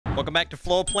Welcome back to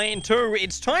Floor Plan 2.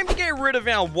 It's time to get rid of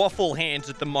our waffle hands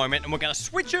at the moment, and we're going to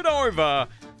switch it over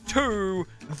to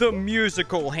the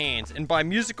musical hands. And by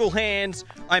musical hands,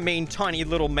 I mean tiny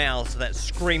little mouths that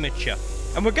scream at you.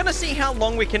 And we're going to see how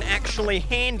long we can actually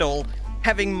handle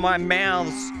having my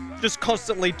mouths just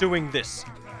constantly doing this.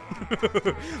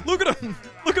 Look at them.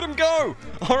 Look at them go.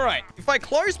 All right. If I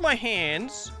close my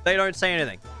hands, they don't say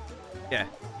anything. Yeah.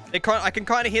 I can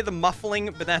kind of hear the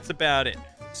muffling, but that's about it.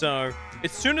 So,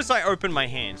 as soon as I open my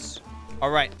hands. All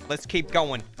right, let's keep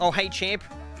going. Oh, hey, champ.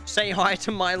 Say hi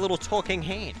to my little talking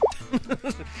hand.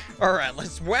 All right,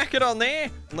 let's whack it on there,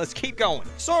 and let's keep going.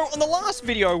 So, on the last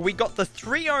video, we got the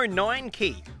 309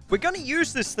 key. We're going to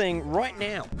use this thing right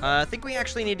now. I think we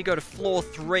actually need to go to floor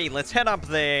 3. Let's head up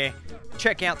there,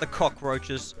 check out the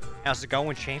cockroaches. How's it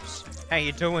going, champs? How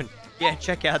you doing? Yeah,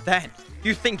 check out that.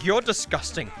 You think you're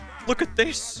disgusting. Look at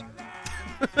this.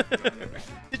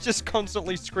 It's just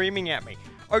constantly screaming at me.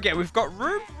 Okay, we've got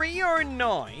room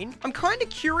 309. I'm kind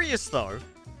of curious, though.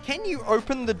 Can you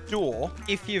open the door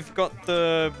if you've got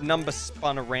the number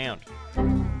spun around?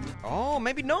 Oh,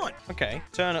 maybe not. Okay,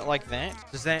 turn it like that.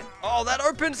 Does that... Oh, that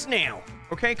opens now.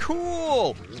 Okay,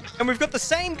 cool. And we've got the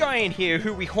same guy in here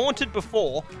who we haunted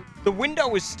before. The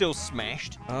window is still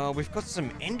smashed. We've got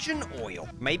some engine oil.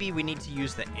 Maybe we need to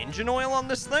use the engine oil on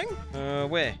this thing?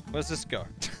 Where's this go?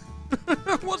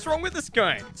 What's wrong with this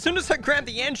guy? As soon as I grab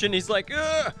the engine, he's like,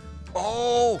 ugh.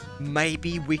 Oh,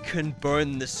 maybe we can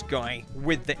burn this guy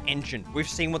with the engine. We've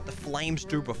seen what the flames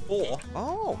do before.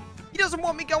 Oh, he doesn't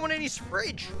want me going in his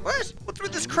fridge. What? What's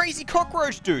with this crazy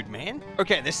cockroach dude, man?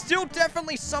 Okay, there's still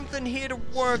definitely something here to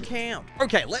work out.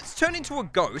 Okay, let's turn into a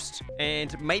ghost,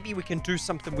 and maybe we can do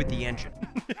something with the engine.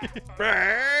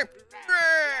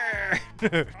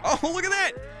 Oh, look at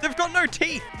that. They've got no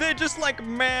teeth. They're just like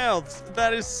mouths.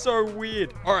 That is so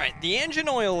weird. All right, the engine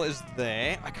oil is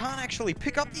there. I can't actually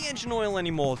pick up the engine oil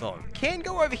anymore, though. Can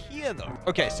go over here, though.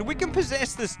 Okay, so we can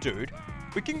possess this dude.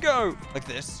 We can go like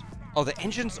this. Oh, the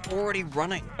engine's already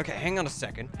running. Okay, hang on a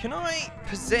second. Can I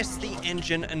possess the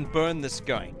engine and burn this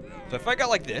guy? So if I go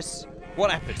like this, what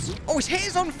happens? Oh, his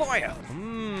hair's on fire.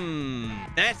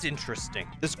 That's interesting.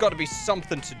 There's got to be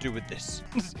something to do with this.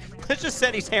 Let's just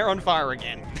set his hair on fire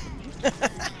again.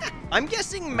 I'm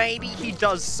guessing maybe he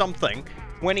does something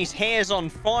when his hair's on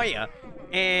fire.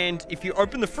 And if you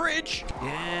open the fridge,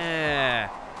 yeah,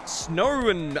 snow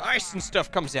and ice and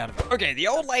stuff comes out of it. Okay, the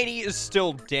old lady is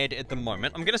still dead at the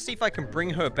moment. I'm gonna see if I can bring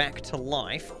her back to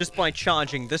life just by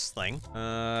charging this thing.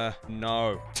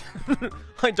 No.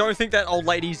 I don't think that old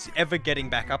lady's ever getting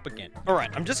back up again. All right,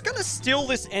 I'm just gonna steal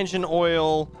this engine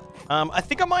oil. I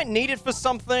think I might need it for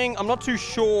something. I'm not too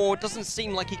sure. It doesn't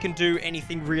seem like he can do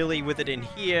anything really with it in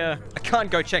here. I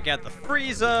can't go check out the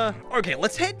freezer. Okay,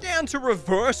 let's head down to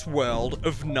reverse world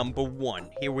of number 1.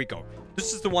 Here we go.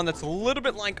 This is the one that's a little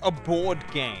bit like a board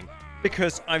game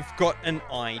because I've got an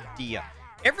idea.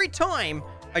 Every time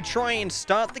I try and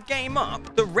start the game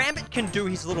up, the rabbit can do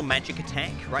his little magic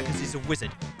attack, right? Because he's a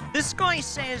wizard. This guy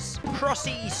says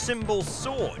crossy symbol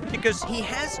sword because he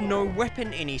has no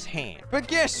weapon in his hand. But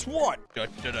guess what? Da,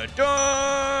 da, da,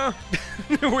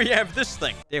 da. We have this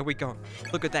thing. There we go.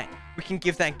 Look at that. We can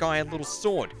give that guy a little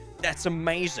sword. That's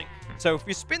amazing. So if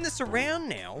we spin this around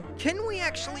now, can we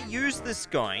actually use this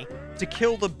guy to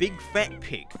kill the big fat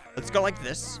pig? Let's go like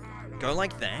this. Go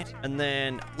like that, and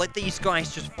then let these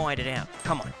guys just fight it out.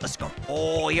 Come on, let's go.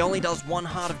 Oh, he only does 1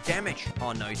 heart of damage.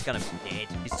 Oh no, he's gonna be dead.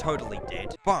 He's totally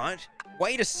dead. But,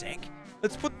 wait a sec.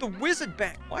 Let's put the wizard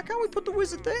back. Why can't we put the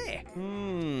wizard there?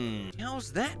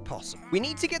 How's that possible? We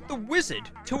need to get the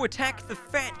wizard to attack the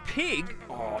fat pig.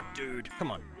 Oh, dude, come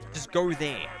on. Just go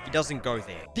there. He doesn't go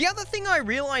there. The other thing I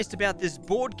realized about this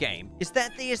board game is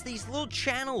that there's these little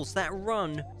channels that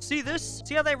run. See this?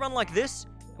 See how they run like this?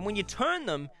 And when you turn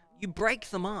them, you break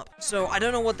them up. So I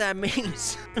don't know what that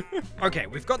means. Okay,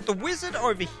 we've got the wizard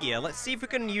over here. Let's see if we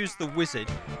can use the wizard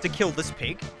to kill this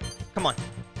pig. Come on.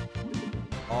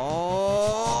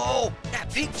 Oh,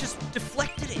 that pig just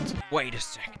deflected it. Wait a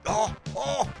sec. Oh,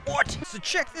 what? So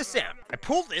check this out. I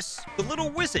pull this, the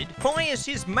little wizard fires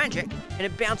his magic, and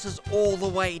it bounces all the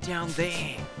way down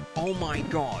there. Oh my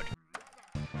god.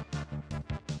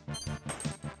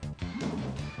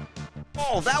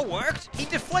 Oh, that worked. He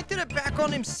deflected it back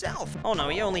on himself. Oh no,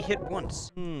 he only hit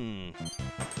once.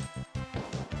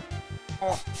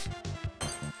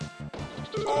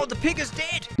 Oh, the pig is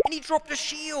dead, and he dropped a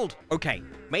shield. Okay,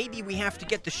 maybe we have to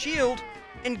get the shield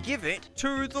and give it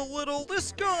to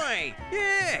this guy.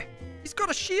 Yeah, he's got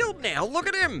a shield now. Look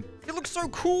at him. He looks so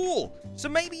cool. So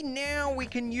maybe now we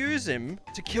can use him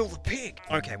to kill the pig.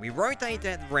 Okay, we rotate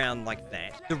that around like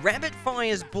that. The rabbit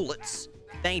fires bullets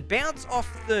They bounce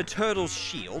off the turtle's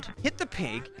shield, hit the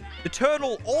pig. The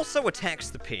turtle also attacks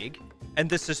the pig, and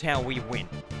this is how we win.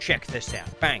 Check this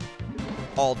out. Bang.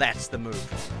 Oh, that's the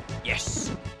move.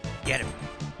 Yes. Get him.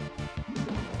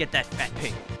 Get that fat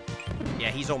pig. Yeah,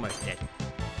 he's almost dead.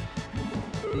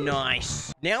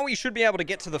 Nice. Now we should be able to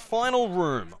get to the final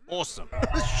room. Awesome.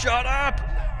 Shut up.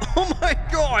 Oh my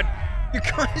god. You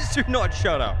guys do not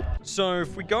shut up. So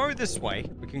if we go this way,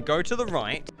 we can go to the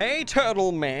right. Hey,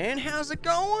 turtle man. How's it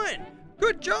going?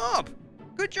 Good job.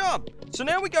 Good job. So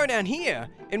now we go down here,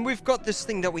 and we've got this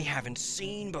thing that we haven't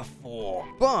seen before.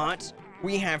 But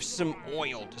we have some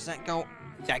oil. Does that go?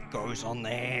 That goes on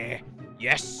there.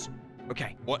 Yes.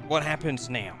 Okay. What happens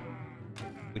now?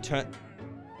 We turn...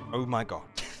 Oh my god.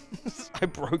 I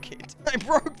broke it. I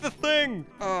broke the thing.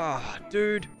 Ah, oh,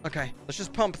 dude. Okay, let's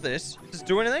just pump this. Does it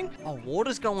do anything? Oh,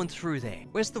 water's going through there.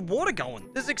 Where's the water going?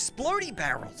 There's explodey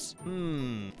barrels.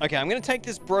 Okay, I'm gonna take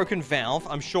this broken valve.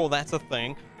 I'm sure that's a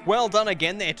thing. Well done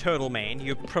again there, Turtle Man.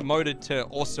 You're promoted to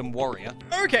Awesome Warrior.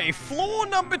 Okay, floor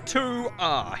number 2.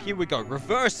 Here we go.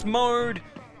 Reverse mode.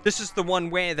 This is the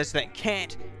one where there's that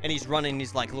cat, and he's running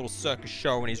his, like, little circus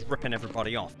show, and he's ripping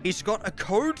everybody off. He's got a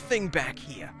code thing back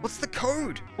here. What's the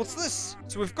code? What's this?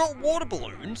 So we've got water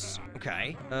balloons.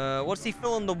 Okay. What's he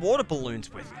filling the water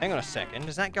balloons with? Hang on a second.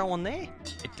 Does that go on there?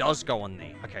 It does go on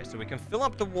there. Okay, so we can fill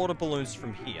up the water balloons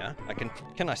from here.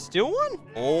 Can I steal one?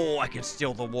 Oh, I can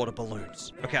steal the water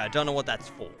balloons. Okay, I don't know what that's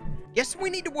for. Yes, we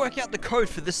need to work out the code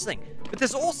for this thing. But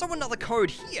there's also another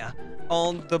code here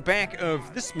on the back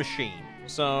of this machine.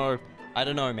 So, I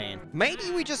don't know, man. Maybe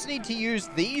we just need to use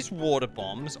these water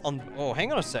bombs on... Oh,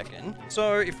 hang on a second.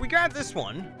 So, if we grab this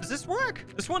one, does this work?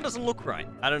 This one doesn't look right.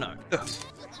 I don't know. Ugh.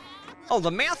 Oh,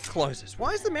 the mouth closes. Why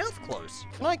is the mouth closed?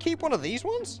 Can I keep one of these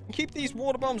ones? Keep these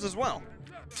water bombs as well.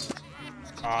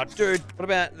 Oh, dude. What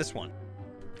about this one?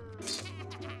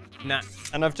 Nah.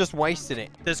 And I've just wasted it.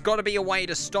 There's got to be a way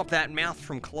to stop that mouth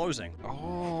from closing.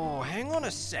 Oh, hang on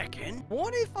a second.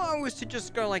 What if I was to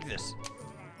just go like this?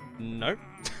 Nope.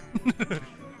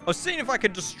 I was seeing if I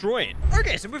could destroy it.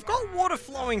 Okay, so we've got water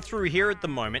flowing through here at the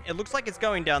moment. It looks like it's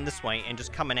going down this way and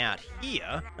just coming out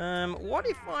here. What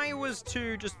if I was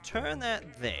to just turn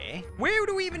that there? Where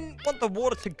do we even want the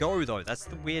water to go, though? That's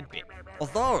the weird bit.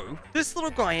 Although, this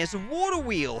little guy has a water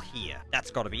wheel here.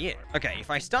 That's got to be it. Okay, if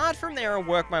I start from there and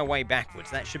work my way backwards,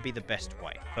 that should be the best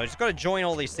way. So I just got to join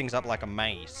all these things up like a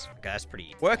maze. Okay, that's pretty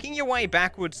easy. Working your way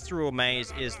backwards through a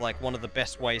maze is like one of the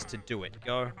best ways to do it.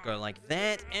 Go like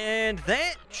that, and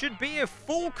that should be a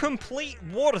full, complete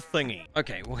water thingy.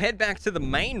 Okay, we'll head back to the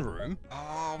main room.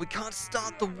 Oh, we can't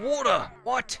start the water.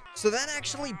 What? So that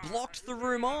actually blocked the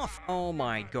room off. Oh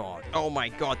my god. Oh my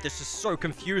god, this is so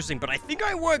confusing, but I think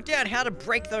I worked out how to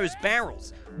break those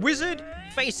barrels. Wizard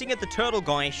facing at the turtle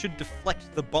guy should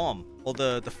deflect the bomb, or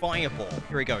the fireball.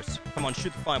 Here he goes. Come on,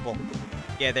 shoot the fireball.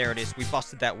 Yeah, there it is. We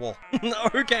busted that wall.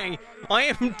 Okay, I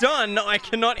am done. I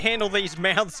cannot handle these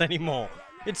mouths anymore.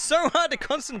 It's so hard to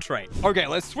concentrate. Okay,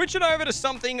 let's switch it over to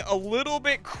something a little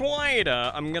bit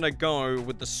quieter. I'm gonna go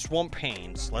with the swamp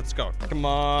hands. Let's go. Come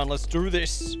on, let's do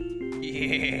this.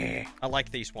 Yeah, I like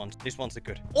these ones. These ones are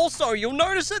good. Also, you'll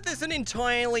notice that there's an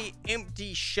entirely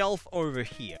empty shelf over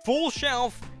here. Full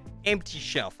shelf, empty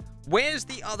shelf. Where's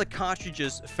the other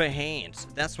cartridges for hands?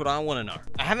 That's what I want to know.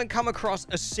 I haven't come across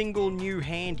a single new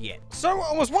hand yet. So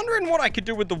I was wondering what I could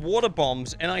do with the water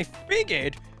bombs, and I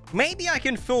figured maybe I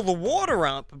can fill the water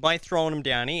up by throwing them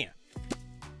down here.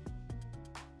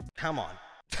 Come on.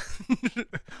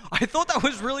 I thought that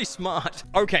was really smart.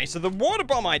 Okay, so the water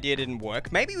bomb idea didn't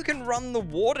work. Maybe we can run the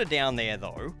water down there,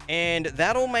 though, and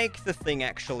that'll make the thing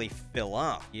actually fill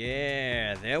up.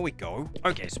 Yeah, there we go.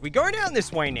 Okay, so we go down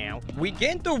this way now. We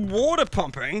get the water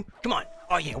pumping. Come on.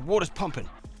 Oh, yeah, water's pumping.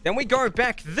 Then we go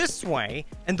back this way,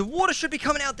 and the water should be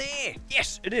coming out there.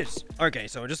 Yes, it is. Okay,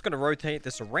 so I'm just going to rotate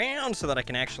this around so that I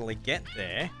can actually get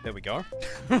there. There we go.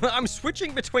 I'm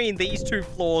switching between these two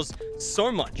floors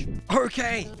so much.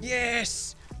 Okay,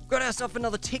 yes. Got ourselves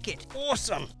another ticket.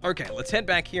 Awesome. Okay, let's head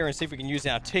back here and see if we can use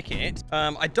our ticket.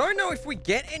 I don't know if we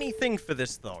get anything for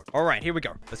this, though. All right, here we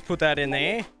go. Let's put that in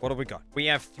there. What do we got? We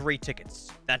have 3 tickets.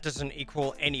 That doesn't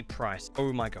equal any price.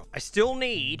 Oh, my God. I still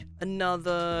need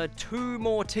another 2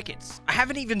 more tickets. I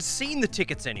haven't even seen the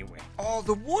tickets anywhere. Oh,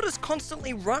 the water's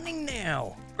constantly running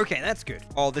now. Okay, that's good.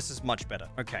 Oh, this is much better.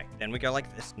 Okay, then we go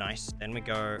like this. Nice. Then we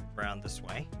go around this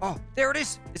way. Oh, there it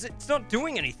is. It's not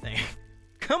doing anything.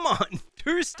 Come on,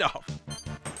 do stuff.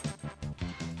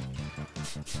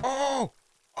 Oh,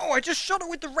 I just shot it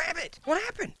with the rabbit. What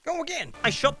happened? Go again.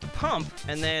 I shot the pump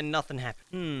and then nothing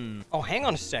happened. Oh, hang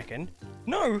on a second.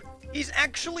 No, he's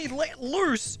actually let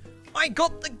loose. I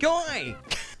got the guy.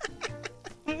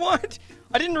 What?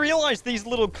 I didn't realize these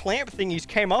little clamp thingies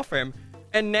came off him,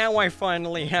 and now I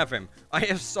finally have him. I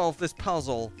have solved this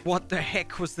puzzle. What the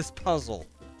heck was this puzzle?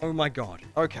 Oh my god.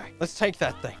 Okay, let's take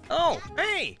that thing. Oh,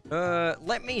 hey!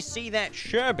 Let me see that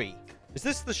Sherby. Is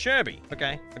this the Sherby?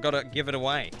 Okay, I gotta give it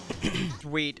away.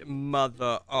 Sweet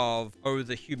mother of, oh,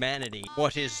 the humanity.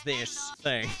 What is this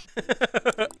thing?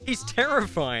 He's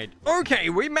terrified. Okay,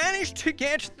 we managed to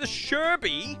get the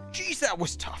Sherby. Jeez, that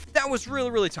was tough. That was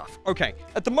really, really tough. Okay,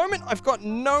 at the moment, I've got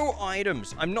no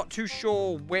items. I'm not too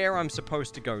sure where I'm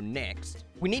supposed to go next.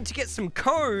 We need to get some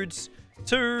codes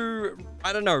to,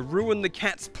 I don't know, ruin the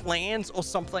cat's plans or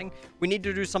something. We need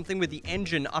to do something with the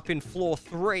engine up in floor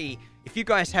 3. If you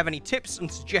guys have any tips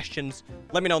and suggestions,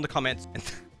 let me know in the comments. And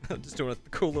I'm just doing a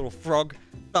cool little frog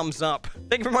thumbs up.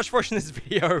 Thank you very much for watching this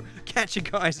video. Catch you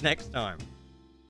guys next time.